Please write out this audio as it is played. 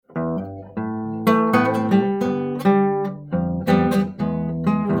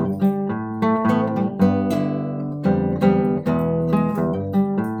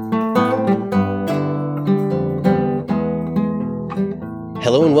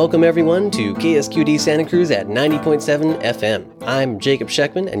welcome everyone to KSQD Santa Cruz at 90.7 FM. I'm Jacob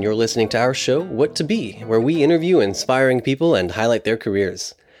Scheckman, and you're listening to our show, What to Be, where we interview inspiring people and highlight their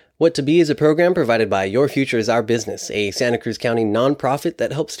careers. What to Be is a program provided by Your Future is Our Business, a Santa Cruz County nonprofit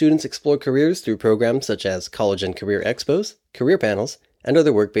that helps students explore careers through programs such as college and career expos, career panels, and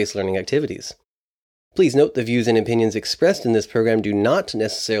other work-based learning activities. Please note the views and opinions expressed in this program do not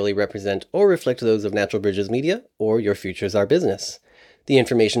necessarily represent or reflect those of Natural Bridges Media or Your Future is Our Business. The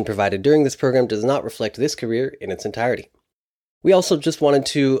information provided during this program does not reflect this career in its entirety. We also just wanted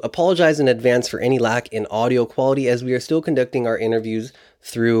to apologize in advance for any lack in audio quality as we are still conducting our interviews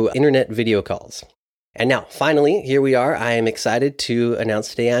through internet video calls. And now, finally, here we are. I am excited to announce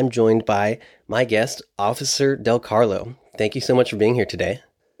today I'm joined by my guest, Officer Del Carlo. Thank you so much for being here today.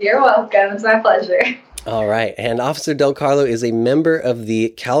 You're welcome. It's my pleasure. All right. And Officer Del Carlo is a member of the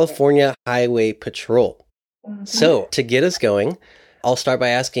California Highway Patrol. Mm-hmm. So to get us going, I'll start by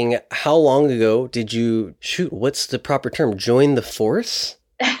asking, how long ago did you, what's the proper term, join the force?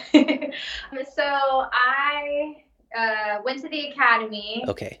 So I went to the academy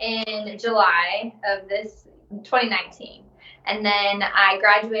in July of this 2019. And then I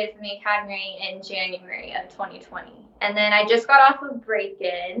graduated from the academy in January of 2020. And then I just got off of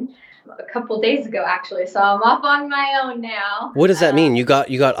break-in a couple days ago, actually. So I'm off on my own now. What does that mean? You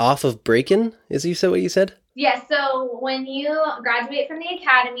got off of break-in? Is you said what you said? Yeah, so when you graduate from the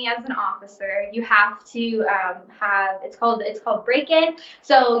academy as an officer, you have to it's called break-in.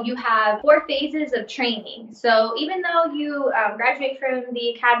 So you have 4 phases of training. So even though you graduate from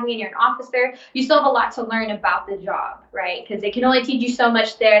the academy and you're an officer, you still have a lot to learn about the job, right? Because they can only teach you so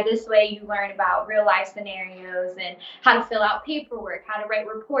much there. This way you learn about real life scenarios and how to fill out paperwork, how to write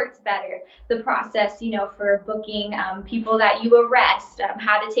reports better, the process, for booking people that you arrest,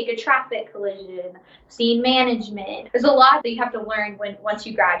 how to take a traffic collision, scene management. There's a lot that you have to learn once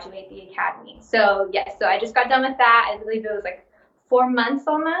you graduate the academy. So yes, so I just got done with that. I believe it was like 4 months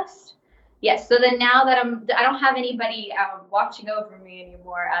almost. Yes. So then now that I don't have anybody watching over me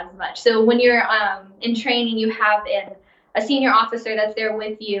anymore as much. So when you're in training, you have a senior officer that's there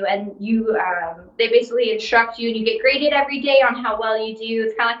with you, and you they basically instruct you, and you get graded every day on how well you do.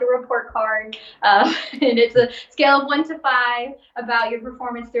 It's kind of like a report card, and it's a scale of 1 to 5 about your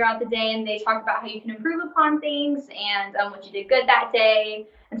performance throughout the day, and they talk about how you can improve upon things and what you did good that day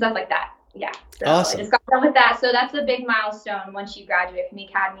and stuff like that. Yeah, so awesome. I just got done with that. So that's a big milestone once you graduate from the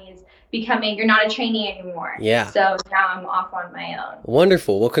academy, is you're not a trainee anymore. Yeah. So now I'm off on my own.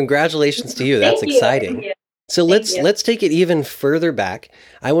 Wonderful. Well, congratulations to you. That's exciting. Thank you. So let's take it even further back.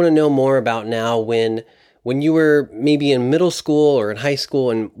 I want to know more about now when you were maybe in middle school or in high school,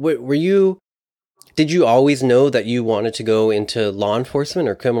 and did you always know that you wanted to go into law enforcement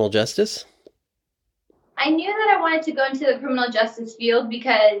or criminal justice? I knew that I wanted to go into the criminal justice field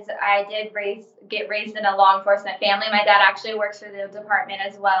because I did get raised in a law enforcement family. My dad actually works for the department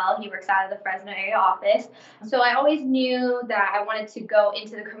as well. He works out of the Fresno area office. So I always knew that I wanted to go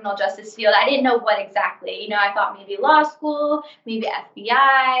into the criminal justice field. I didn't know what exactly. I thought maybe law school, maybe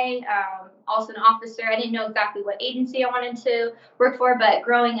FBI, also an officer. I didn't know exactly what agency I wanted to work for, but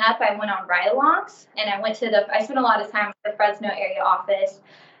growing up, I went on ride-alongs, and I spent a lot of time at the Fresno area office,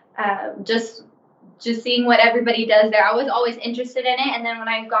 just seeing what everybody does there. I was always interested in it. And then when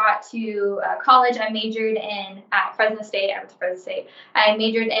I got to college, I majored at Fresno State. I went to Fresno State. I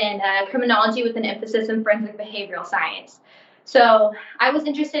majored in criminology with an emphasis in forensic behavioral science. So I was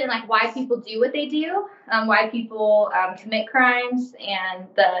interested in why people do what they do, why people commit crimes, and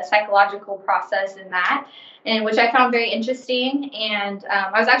the psychological process in that, and which I found very interesting. And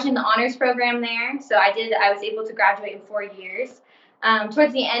I was actually in the honors program there. So I was able to graduate in 4 years.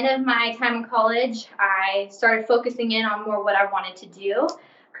 Towards the end of my time in college, I started focusing in on more what I wanted to do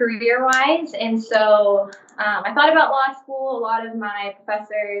career-wise. And so I thought about law school. A lot of my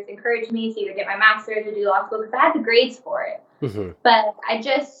professors encouraged me to either get my master's or do law school because I had the grades for it. Mm-hmm. But I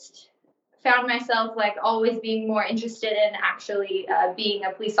just found myself always being more interested in actually being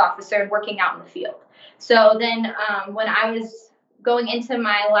a police officer and working out in the field. So then when I was going into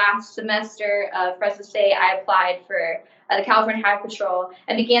my last semester of Fresno State, I applied for the California Highway Patrol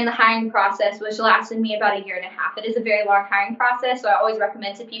and began the hiring process, which lasted me about 1.5 years. It is a very long hiring process, so I always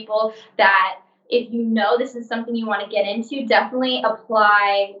recommend to people that if you know this is something you want to get into, definitely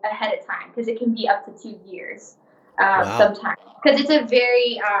apply ahead of time because it can be up to 2 years sometimes. Because it's a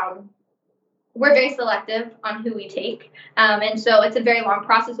very we're very selective on who we take. And so it's a very long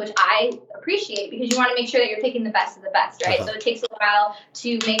process, which I appreciate because you want to make sure that you're taking the best of the best, right? So it takes a while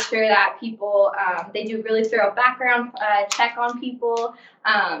to make sure that people, they do really thorough background check on people.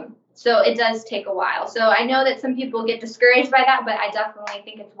 So it does take a while. So I know that some people get discouraged by that, but I definitely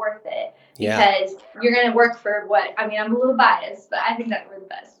think it's worth it because you're going to work for I'm a little biased, but I think that we're the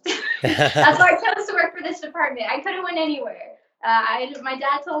best. That's why I chose to work for this department. I couldn't win anywhere. My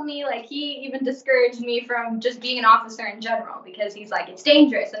dad told me, like, he even discouraged me from just being an officer in general because he's like, it's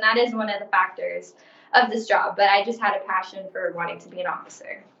dangerous. And that is one of the factors of this job. But I just had a passion for wanting to be an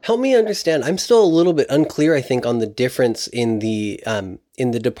officer. Help me understand. I'm still a little bit unclear, I think, on the difference in the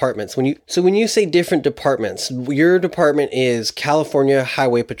departments. When you say different departments, your department is California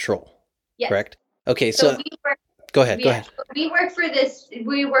Highway Patrol, correct? Okay, so go ahead. We work for this.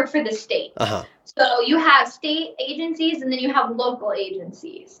 We work for the state. So you have state agencies, and then you have local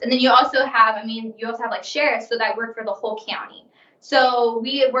agencies, and then you also have like sheriffs, so that work for the whole county. So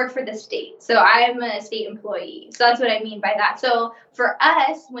we work for the state. So I'm a state employee. So that's what I mean by that. So for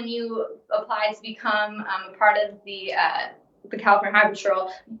us, when you apply to become a part of the California Highway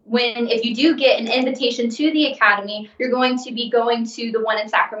Patrol, if you do get an invitation to the academy, you're going to be going to the one in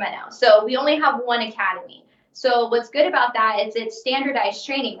Sacramento. So we only have one academy. So what's good about that is it's standardized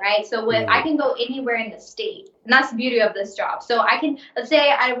training, right? So I can go anywhere in the state, and that's the beauty of this job. So let's say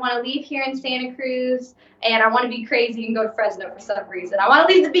I want to leave here in Santa Cruz, and I want to be crazy and go to Fresno for some reason. I want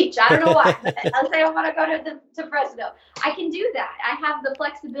to leave the beach. I don't know why. Let's say I want to go to Fresno. I can do that. I have the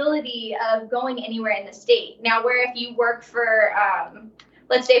flexibility of going anywhere in the state. Now, where if you work for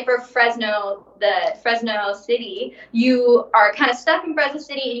let's say for Fresno, the Fresno city, you are kind of stuck in Fresno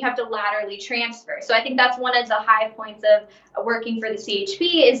City and you have to laterally transfer. So I think that's one of the high points of working for the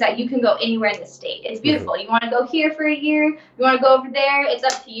CHP is that you can go anywhere in the state. It's beautiful. You want to go here for a year, you want to go over there, it's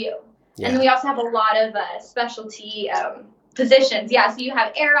up to you. Yeah. And then we also have a lot of specialty positions. Yeah, so you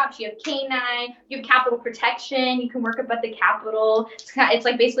have air ops, you have K9, you have Capitol protection. You can work up at the Capitol. It's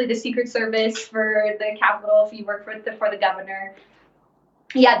like basically the Secret Service for the Capitol if you work for the governor.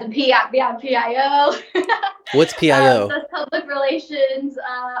 Yeah, the PIO. What's PIO? That's public relations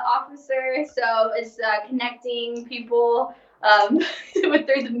officer. So it's connecting people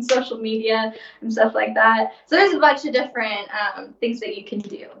through social media and stuff like that. So there's a bunch of different things that you can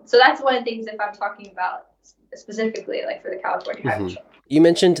do. So that's one of the things if I'm talking about specifically like for the California Highway Patrol. You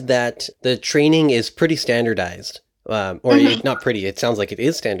mentioned that the training is pretty standardized. Not pretty. It sounds like it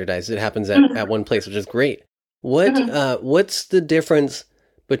is standardized. It happens at one place, which is great. What's the difference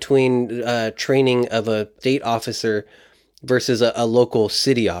between training of a state officer versus a local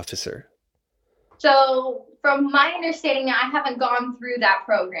city officer? So from my understanding, now I haven't gone through that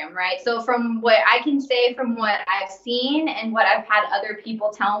program, right? So from what I can say, from what I've seen and what I've had other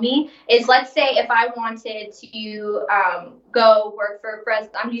people tell me is, let's say if I wanted to go work for Fresno,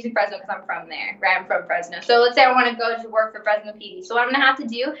 I'm using Fresno because I'm from there, right? I'm from Fresno. So let's say I want to go to work for Fresno PD. So what I'm going to have to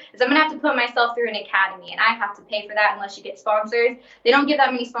do is I'm going to have to put myself through an academy, and I have to pay for that unless you get sponsors. They don't give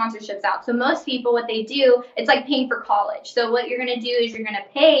that many sponsorships out. So most people, what they do, it's like paying for college. So what you're going to do is you're going to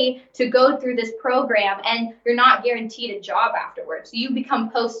pay to go through this program, and you're not guaranteed a job afterwards. So you become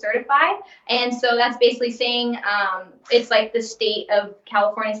post-certified. And so that's basically saying it's like the state of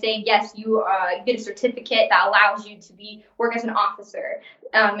California saying, yes, you get a certificate that allows you to work as an officer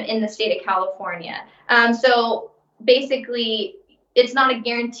in the state of California. So basically, it's not a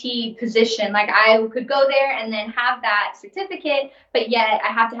guaranteed position. Like I could go there and then have that certificate, but yet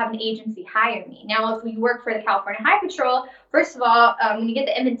I have to have an agency hire me. Now, if we work for the California Highway Patrol, first of all, when you get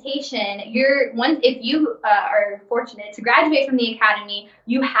the invitation, if you are fortunate to graduate from the academy,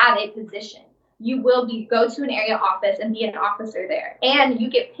 you have a position. You will go to an area office and be an officer there. And you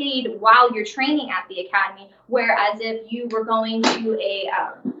get paid while you're training at the academy. Whereas if you were going to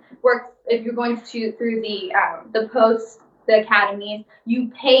through the academies, you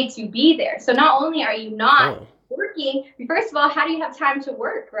pay to be there. So not only are you not working, first of all, how do you have time to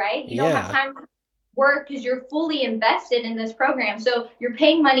work, right? You don't have time to work because you're fully invested in this program. So you're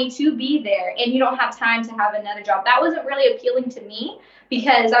paying money to be there, and you don't have time to have another job. That wasn't really appealing to me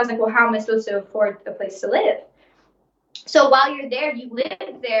because I was like, well, how am I supposed to afford a place to live? So while you're there, you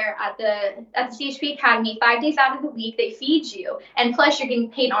live there at the CHP Academy 5 days out of the week. They feed you, and plus you're getting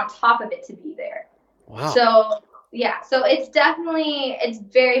paid on top of it to be there. Wow. So it's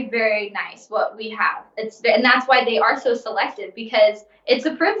very, very nice what we have. And that's why they are so selective, because it's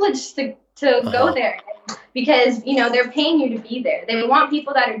a privilege to go there, because they're paying you to be there. They want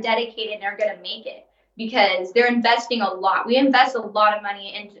people that are dedicated and are going to make it, because they're investing a lot. We invest a lot of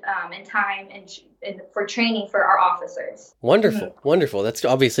money in time and for training for our officers. Wonderful. Wonderful. That's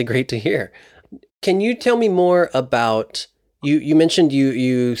obviously great to hear. Can you tell me more about, you mentioned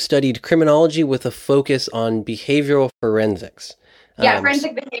you studied criminology with a focus on behavioral forensics. Yeah,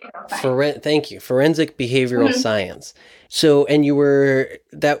 forensic behavioral science. Thank you, forensic behavioral Mhm. science. So, and you were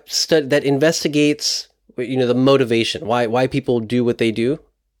that investigates, the motivation, why people do what they do.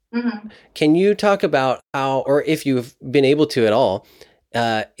 Mhm. Can you talk about how, or if you've been able to at all,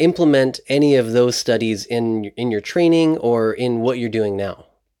 implement any of those studies in your training or in what you're doing now?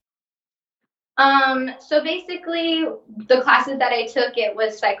 So basically, the classes that I took, it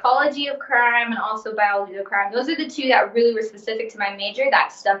was psychology of crime and also biology of crime. Those are the two that really were specific to my major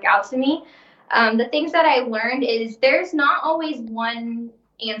that stuck out to me. The things that I learned is there's not always one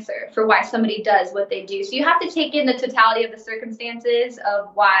answer for why somebody does what they do. So you have to take in the totality of the circumstances of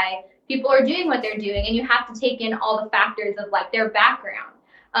why people are doing what they're doing, and you have to take in all the factors of like their background,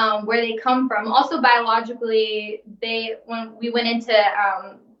 where they come from. Also, biologically, when we went into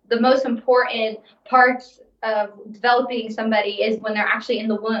the most important parts of developing somebody is when they're actually in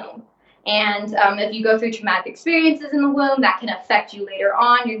the womb. And if you go through traumatic experiences in the womb, that can affect you later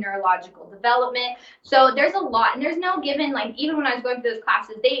on, your neurological development. So there's a lot, and there's no given, like, even when I was going through those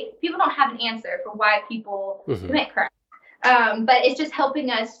classes, people don't have an answer for why people commit crime. But it's just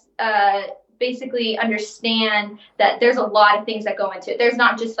helping us basically understand that there's a lot of things that go into it. There's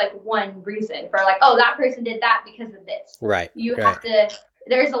not just like one reason for like, oh, that person did that because of this. Right. You have to,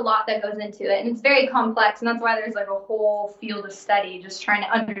 there's a lot that goes into it, and it's very complex, and that's why there's like a whole field of study just trying to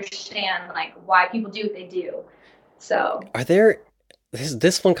understand like why people do what they do. So are there,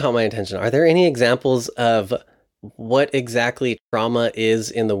 this one caught my attention. Are there any examples of what exactly trauma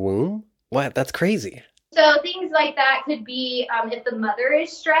is in the womb? What? That's crazy. So things like that could be if the mother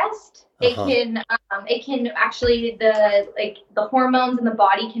is stressed, it can actually the hormones in the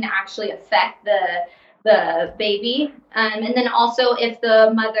body can actually affect the baby, and then also if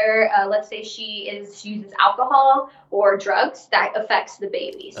the mother, let's say she uses alcohol or drugs, that affects the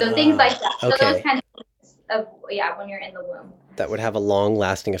baby. So things like that. So those kind of things of when you're in the womb. That would have a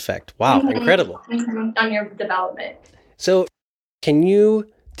long-lasting effect. Wow, incredible. On your development. So, can you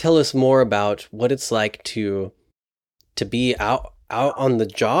tell us more about what it's like to be out on the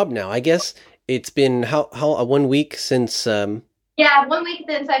job now? I guess it's been how 1 week since. Yeah, 1 week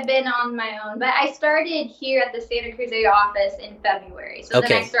since I've been on my own, but I started here at the Santa Cruz area office in February. So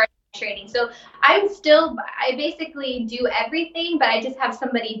then I started training. So I basically do everything, but I just have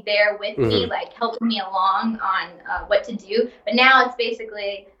somebody there with me, like helping me along on what to do. But now it's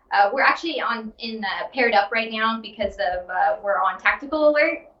basically we're actually paired up right now because of we're on tactical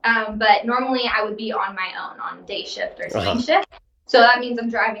alert. But normally I would be on my own on day shift or swing shift. So that means I'm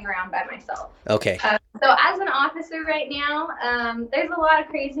driving around by myself. Okay. So as an officer right now, there's a lot of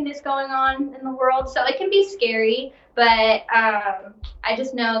craziness going on in the world. So it can be scary, but I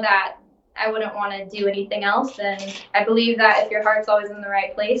just know that I wouldn't want to do anything else. And I believe that if your heart's always in the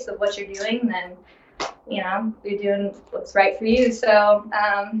right place of what you're doing, then, you're doing what's right for you. So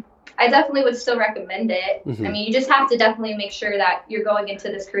I definitely would still recommend it. I mean, you just have to definitely make sure that you're going into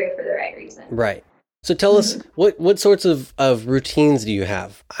this career for the right reason. Right. So tell us, what sorts of routines do you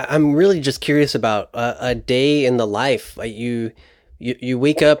have? I'm really just curious about a day in the life. You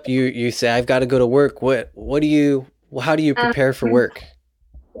wake up, you say, I've got to go to work. How do you prepare for work?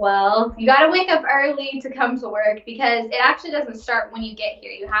 Well, you got to wake up early to come to work because it actually doesn't start when you get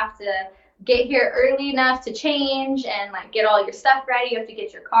here. You have to get here early enough to change and like get all your stuff ready. You have to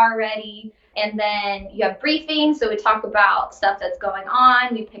get your car ready. And then you have briefings. So we talk about stuff that's going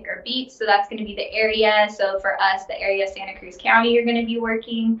on. We pick our beats. So that's going to be the area. So for us, the area of Santa Cruz County, you're going to be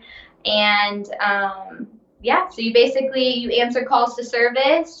working. And so you answer calls to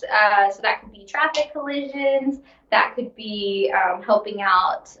service. So that could be traffic collisions. That could be helping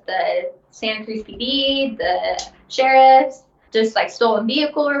out the Santa Cruz PD, the sheriffs, just like stolen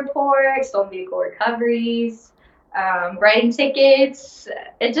vehicle reports, stolen vehicle recoveries. Writing tickets,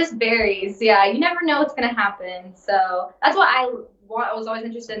 it just varies. Yeah, you never know what's going to happen. So that's why I was always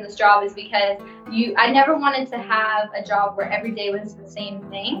interested in this job, is because I never wanted to have a job where every day was the same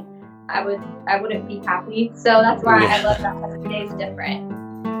thing. I wouldn't be happy. So that's why I love that every day is different.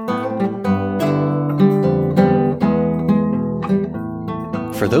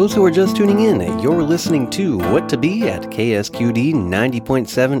 For those who are just tuning in, you're listening to What to Be at KSQD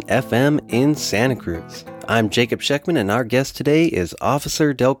 90.7 FM in Santa Cruz. I'm Jacob Sheckman, and our guest today is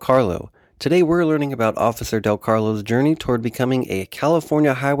Officer Del Carlo. Today we're learning about Officer Del Carlo's journey toward becoming a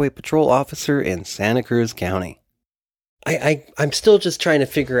California Highway Patrol officer in Santa Cruz County. I'm still just trying to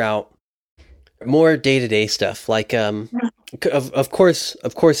figure out more day-to-day stuff. Like, of course,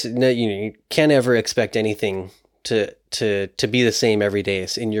 you can't ever expect anything to be the same every day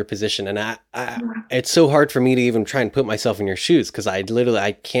in your position. And it's so hard for me to even try and put myself in your shoes, because I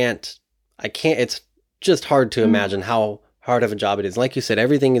can't, it's just hard to imagine how hard of a job it is. Like you said,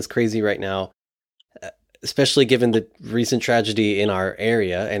 everything is crazy right now, especially given the recent tragedy in our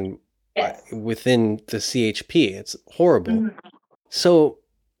area and within the CHP. It's horrible. Mm-hmm. So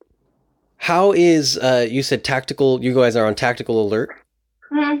how is, you said tactical, you guys are on tactical alert?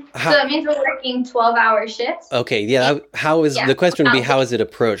 Mm-hmm. So that means we're working 12-hour shifts. Okay, yeah. How is the question would be, how is it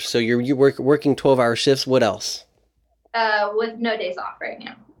approached? So you're working 12-hour shifts. What else? With no days off right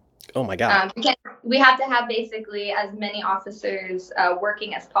now. Oh my God. Because we have to have basically as many officers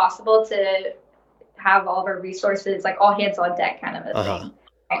working as possible to have all of our resources, like all hands on deck kind of a thing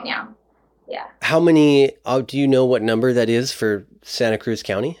right now. Yeah. How many, do you know what number that is for Santa Cruz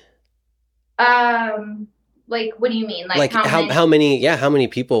County? Like, what do you mean? Like how many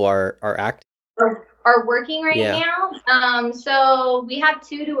people are active? Are working right now? So we have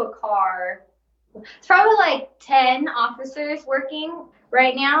 2 to a car. It's probably like 10 officers working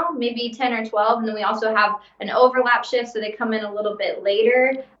right now, maybe 10 or 12. And then we also have an overlap shift, so they come in a little bit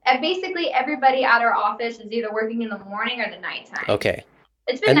later. And basically everybody at our office is either working in the morning or the nighttime. Okay.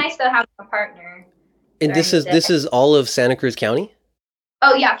 It's been nice to have a partner. And this is all of Santa Cruz County?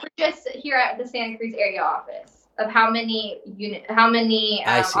 Oh yeah, for just here at the Santa Cruz area office of how many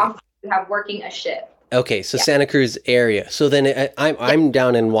officers we have working a shift. Okay, so Santa Cruz area. So then I'm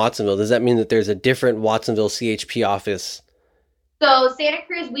down in Watsonville. Does that mean that there's a different Watsonville CHP office? So Santa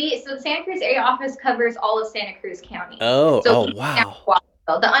Cruz area office covers all of Santa Cruz County. Oh wow.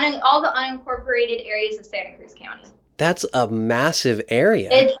 All the unincorporated areas of Santa Cruz County. That's a massive area.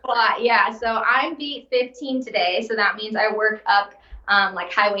 It's a lot, yeah. So I'm beat 15 today, so that means I work up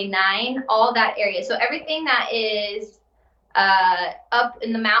like Highway 9, all that area. So everything that is up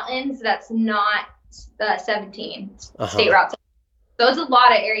in the mountains that's not 17 State Route. So it's a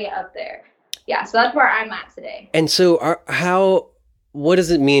lot of area up there. Yeah, so that's where I'm at today. And so what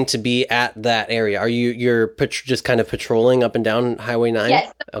does it mean to be at that area? Are you're just kind of patrolling up and down Highway 9?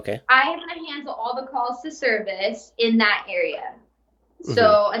 Yes. Okay. I am going to handle all the calls to service in that area.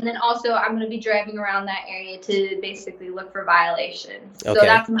 So, and then also I'm going to be driving around that area to basically look for violations. Okay. So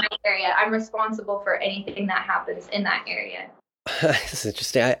that's my area. I'm responsible for anything that happens in that area. This is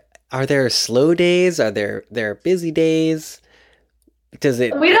interesting. Are there slow days? Are there busy days? We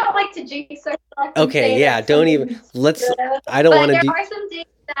don't like to jinx ourselves. Okay, yeah, don't even. I don't want to. There are some days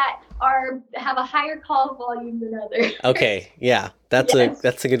that have a higher call volume than others. Okay, yeah, that's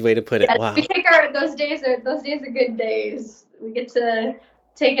a good way to put it. Wow. We take those days are good days. We get to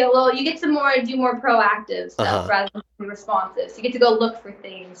take it a little. You get to do more proactive stuff rather than be responsive. So you get to go look for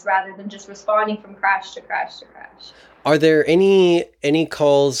things rather than just responding from crash to crash to crash. Are there any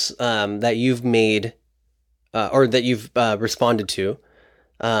calls that you've made or that you've responded to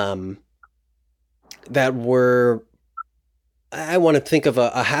that were, I want to think of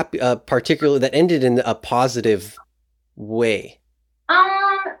a happy, particular that ended in a positive way?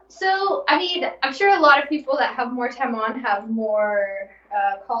 So, I mean, I'm sure a lot of people that have more time on have more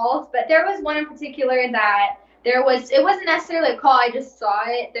calls, but there was one in particular that it wasn't necessarily a call, I just saw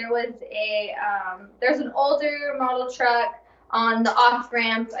it. There's an older model truck on the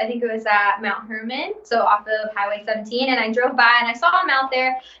off-ramp, I think it was at Mount Herman, so off of Highway 17, and I drove by and I saw him out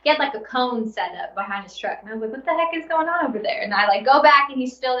there. He had like a cone set up behind his truck, and I was like, what the heck is going on over there? And I like go back and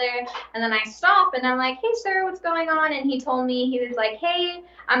he's still there, and then I stop and I'm like, hey sir, what's going on? And he told me, he was like, hey,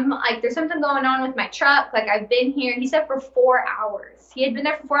 I'm like, there's something going on with my truck, like I've been here, he said, for 4 hours. He had been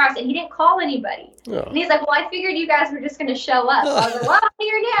there for 4 hours and he didn't call anybody. Oh. And he's like, well, I figured you guys were just going to show up. So I was like, well, I'm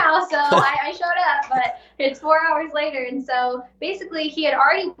here now. So I showed up, but it's 4 hours later. And so basically he had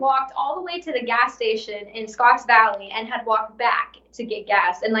already walked all the way to the gas station in Scotts Valley and had walked back to get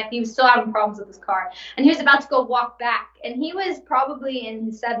gas. And like he was still having problems with his car. And he was about to go walk back. And he was probably in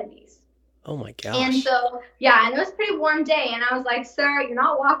his 70s. Oh my gosh. And so, yeah, and it was a pretty warm day. And I was like, sir, you're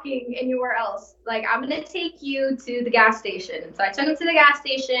not walking anywhere else. Like, I'm going to take you to the gas station. And so I took him to the gas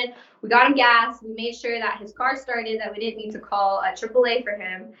station. We got him gas. We made sure that his car started, that we didn't need to call a AAA for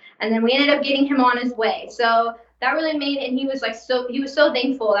him. And then we ended up getting him on his way. So that really made, and he was so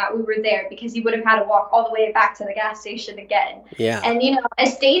thankful that we were there because he would have had to walk all the way back to the gas station again. Yeah. And, you know,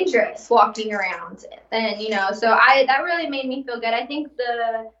 it's dangerous walking around. And, you know, so that really made me feel good. I think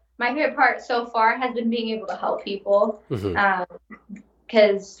my favorite part so far has been being able to help people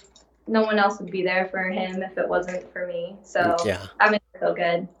because no one else would be there for him if it wasn't for me. So yeah. I mean, it feel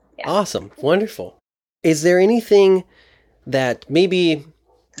good. Yeah. Awesome. Wonderful. Is there anything that maybe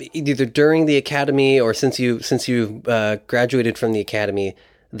either during the academy or since you graduated from the academy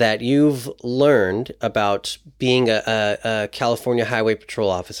that you've learned about being a California Highway Patrol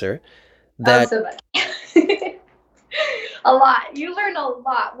officer that A lot. You learn a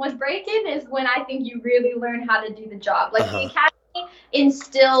lot. When break-in is when I think you really learn how to do the job. Like the academy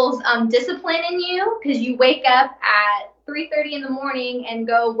instills discipline in you because you wake up at 3:30 in the morning and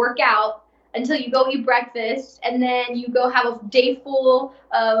go work out until you go eat breakfast, and then you go have a day full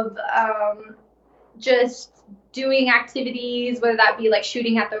of just doing activities, whether that be like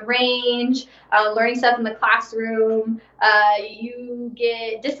shooting at the range, learning stuff in the classroom. You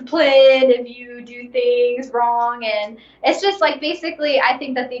get disciplined if you do things wrong. And it's just like basically, I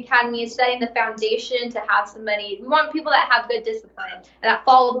think that the academy is setting the foundation to have somebody. We want people that have good discipline and that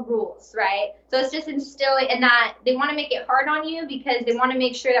follow the rules, right? So it's just instilling, and that they want to make it hard on you because they want to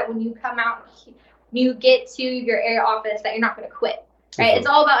make sure that when you come out, you get to your area office, that you're not going to quit. Right. It's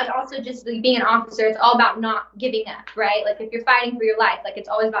all about, also just like being an officer. It's all about not giving up, right? Like if you're fighting for your life, like it's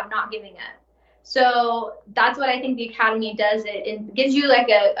always about not giving up. So that's what I think the academy does. It gives you like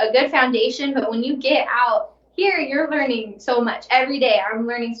a good foundation. But when you get out here, you're learning so much every day. I'm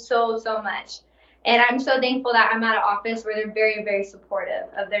learning so much. And I'm so thankful that I'm at an office where they're very, very supportive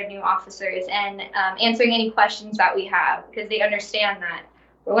of their new officers and answering any questions that we have, because they understand that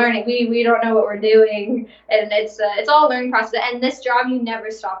we're learning. We don't know what we're doing, and it's all a learning process. And this job, you never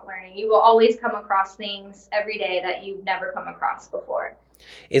stop learning. You will always come across things every day that you've never come across before.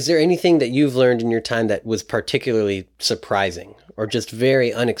 Is there anything that you've learned in your time that was particularly surprising or just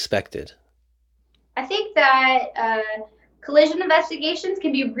very unexpected? I think that collision investigations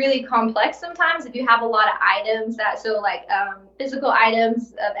can be really complex sometimes if you have a lot of items physical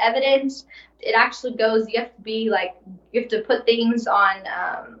items of evidence. It actually goes, you have to put things on,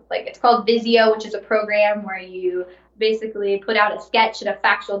 it's called Visio, which is a program where you basically put out a sketch and a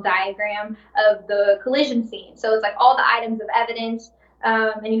factual diagram of the collision scene. So it's like all the items of evidence,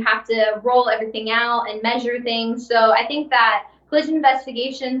 and you have to roll everything out and measure things. So I think that collision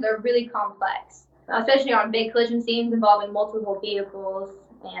investigations are really complex, especially on big collision scenes involving multiple vehicles,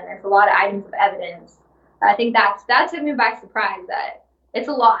 and there's a lot of items of evidence. I think that took me by surprise, that it's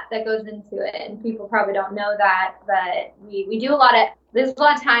a lot that goes into it, and people probably don't know that, but we do there's a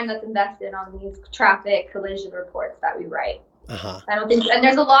lot of time that's invested on these traffic collision reports that we write. I don't think, and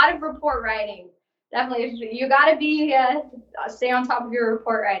there's a lot of report writing. Definitely, you got to be stay on top of your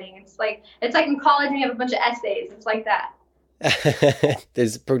report writing. It's like in college when you have a bunch of essays. It's like that.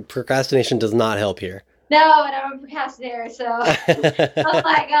 Procrastination does not help here. No, and I'm a procrastinator, so I'm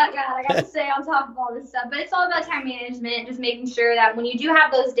like, God, I got to stay on top of all this stuff. But it's all about time management, just making sure that when you do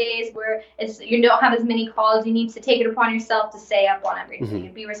have those days where you don't have as many calls, you need to take it upon yourself to stay up on everything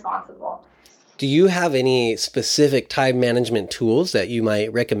and be responsible. Do you have any specific time management tools that you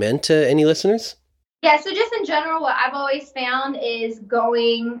might recommend to any listeners? Yeah, so just in general, what I've always found is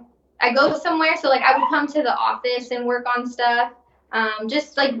I go somewhere, so like I would come to the office and work on stuff.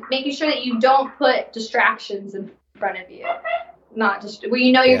 Just like making sure that you don't put distractions in front of you, not just where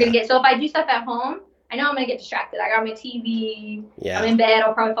you know you're going to get. So if I do stuff at home, I know I'm going to get distracted. I got my TV, I'm in bed,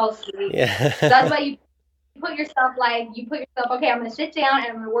 I'll probably fall asleep. So that's why you put yourself, okay, I'm going to sit down and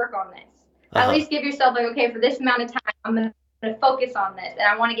I'm going to work on this. At least give yourself okay, for this amount of time, I'm going to focus on this and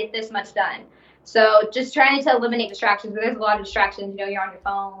I want to get this much done. So just trying to eliminate distractions. There's a lot of distractions, you're on your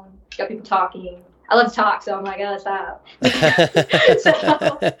phone, you got people talking. I love to talk, so I'm like, oh, stop. So just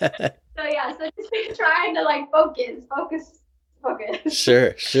trying to focus.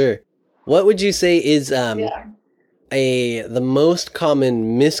 Sure. What would you say is the most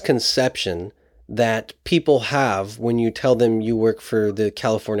common misconception that people have when you tell them you work for the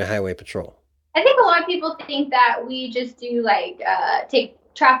California Highway Patrol? I think a lot of people think that we just do take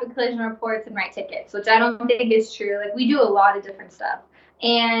traffic collision reports and write tickets, which I don't think is true. Like we do a lot of different stuff.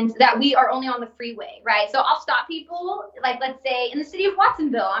 And that we are only on the freeway, right? So I'll stop people, let's say in the city of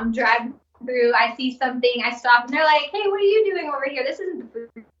Watsonville, I'm driving through, I see something, I stop, and they're like, hey, what are you doing over here? This isn't the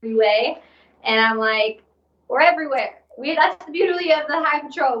freeway. And I'm like, we're everywhere. That's the beauty of the High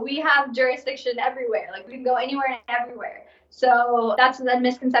Patrol. We have jurisdiction everywhere. We can go anywhere and everywhere. So that's the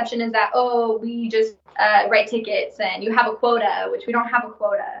misconception, is that, we just write tickets and you have a quota, which we don't have a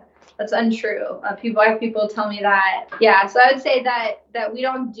quota. That's untrue. I have people tell me that. Yeah, so I would say that we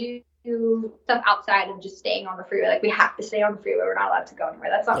don't do stuff outside of just staying on the freeway. We have to stay on the freeway. We're not allowed to go anywhere.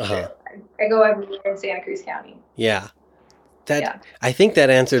 That's not true. I go everywhere in Santa Cruz County. Yeah. I think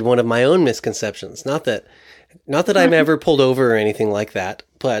that answered one of my own misconceptions. Not that I'm ever pulled over or anything like that,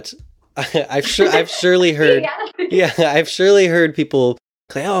 but I've surely heard. I've surely heard people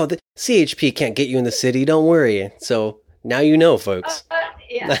say, "Oh, the CHP can't get you in the city. Don't worry." So now you know, folks.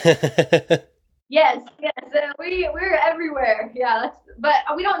 Yes, yes. We're everywhere. Yeah, but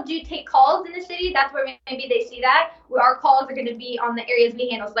we don't take calls in the city. That's where maybe they see that. Our calls are going to be on the areas we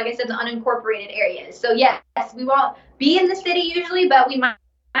handle. So like I said, the unincorporated areas. So yes, we won't be in the city usually, but we might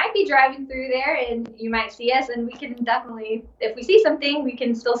be driving through there and you might see us, and we can definitely, if we see something, we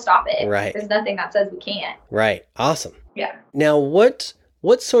can still stop it. Right. There's nothing that says we can't. Right. Awesome. Yeah. Now, what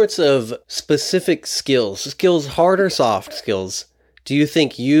sorts of specific skills, hard or soft skills, do you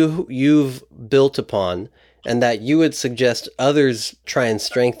think you've built upon and that you would suggest others try and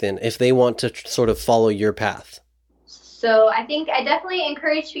strengthen if they want to sort of follow your path? So I think I definitely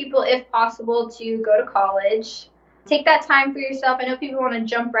encourage people, if possible, to go to college. Take that time for yourself. I know people want to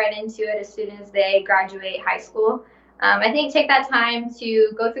jump right into it as soon as they graduate high school. I think take that time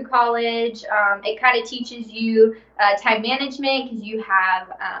to go through college. It kind of teaches you time management because you have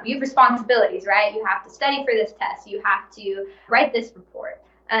responsibilities, right? You have to study for this test. You have to write this report.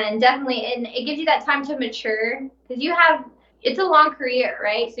 And it gives you that time to mature because it's a long career,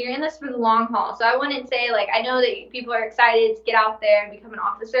 right? So you're in this for the long haul. So I wouldn't say, I know that people are excited to get out there and become an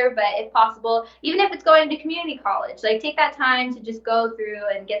officer, but if possible, even if it's going to community college, take that time to just go through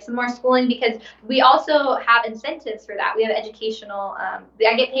and get some more schooling, because we also have incentives for that. We have educational, I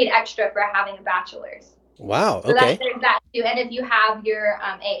get paid extra for having a bachelor's. Wow. Okay. So there's that too. And if you have your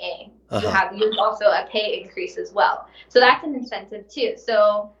AA, you also a pay increase as well. So that's an incentive too.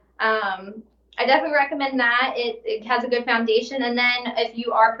 So, I definitely recommend that. It has a good foundation. And then if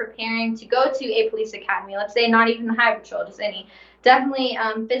you are preparing to go to a police academy, let's say not even the highway patrol, just any, definitely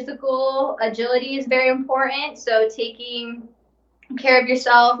physical agility is very important. So taking care of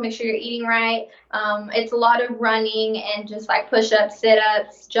yourself, make sure you're eating right. It's a lot of running and just push-ups,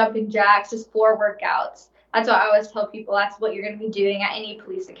 sit-ups, jumping jacks, just floor workouts. That's what I always tell people. That's what you're going to be doing at any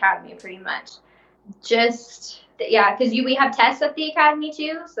police academy pretty much. Because we have tests at the academy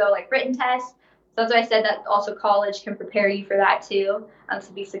too. So written tests. So that's why I said that also college can prepare you for that too,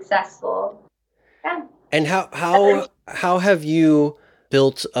 to be successful. Yeah. And how have you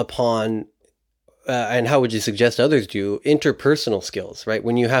built upon, and how would you suggest others do, interpersonal skills, right?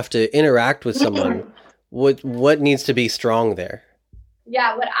 When you have to interact with someone, what needs to be strong there?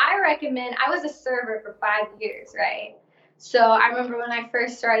 Yeah, what I recommend, I was a server for 5 years, right? So I remember when I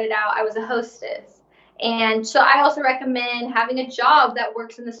first started out, I was a hostess. And so I also recommend having a job that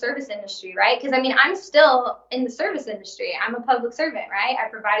works in the service industry, right? Because, I'm still in the service industry. I'm a public servant, right? I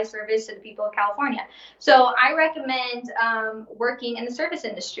provide a service to the people of California. So I recommend working in the service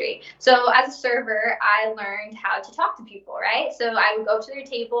industry. So as a server, I learned how to talk to people, right? So I would go to their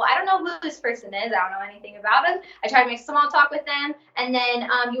table. I don't know who this person is. I don't know anything about them. I try to make small talk with them. And then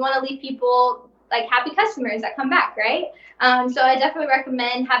you want to leave people happy customers that come back, right? So I definitely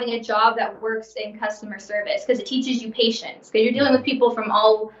recommend having a job that works in customer service because it teaches you patience because you're dealing with people from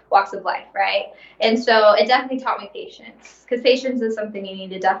all walks of life, right? And so it definitely taught me patience because patience is something you need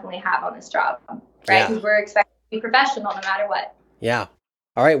to definitely have on this job, right? Because we're expected to be professional no matter what. Yeah.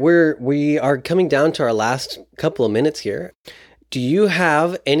 All right. We are coming down to our last couple of minutes here. Do you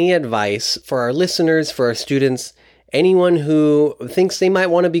have any advice for our listeners, for our students, anyone who thinks they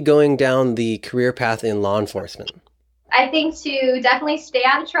might want to be going down the career path in law enforcement? I think to definitely stay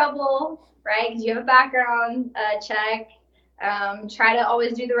out of trouble, right? Because you have a background check. Try to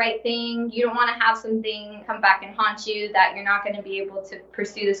always do the right thing. You don't want to have something come back and haunt you that you're not going to be able to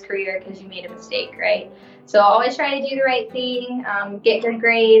pursue this career because you made a mistake, right? So always try to do the right thing, get good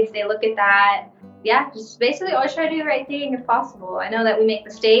grades. They look at that. Yeah, just basically always try to do the right thing if possible. I know that we make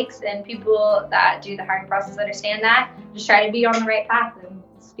mistakes and people that do the hiring process understand that. Just try to be on the right path and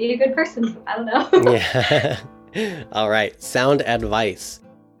just be a good person. I don't know. Yeah. All right. Sound advice.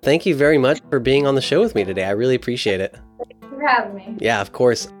 Thank you very much for being on the show with me today. I really appreciate it. Thanks for having me. Yeah, of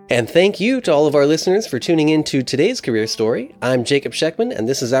course. And thank you to all of our listeners for tuning in to today's career story. I'm Jacob Scheckman, and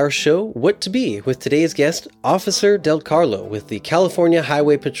this is our show, What to Be, with today's guest, Officer Del Carlo with the California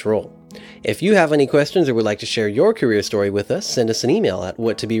Highway Patrol. If you have any questions or would like to share your career story with us, send us an email at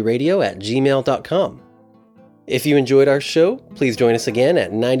whattoberadio@gmail.com. If you enjoyed our show, please join us again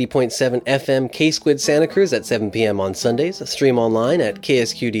at 90.7 FM K-Squid Santa Cruz at 7 p.m. on Sundays, stream online at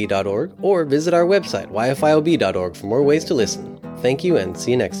ksqd.org, or visit our website, yfiob.org, for more ways to listen. Thank you and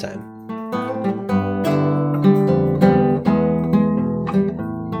see you next time.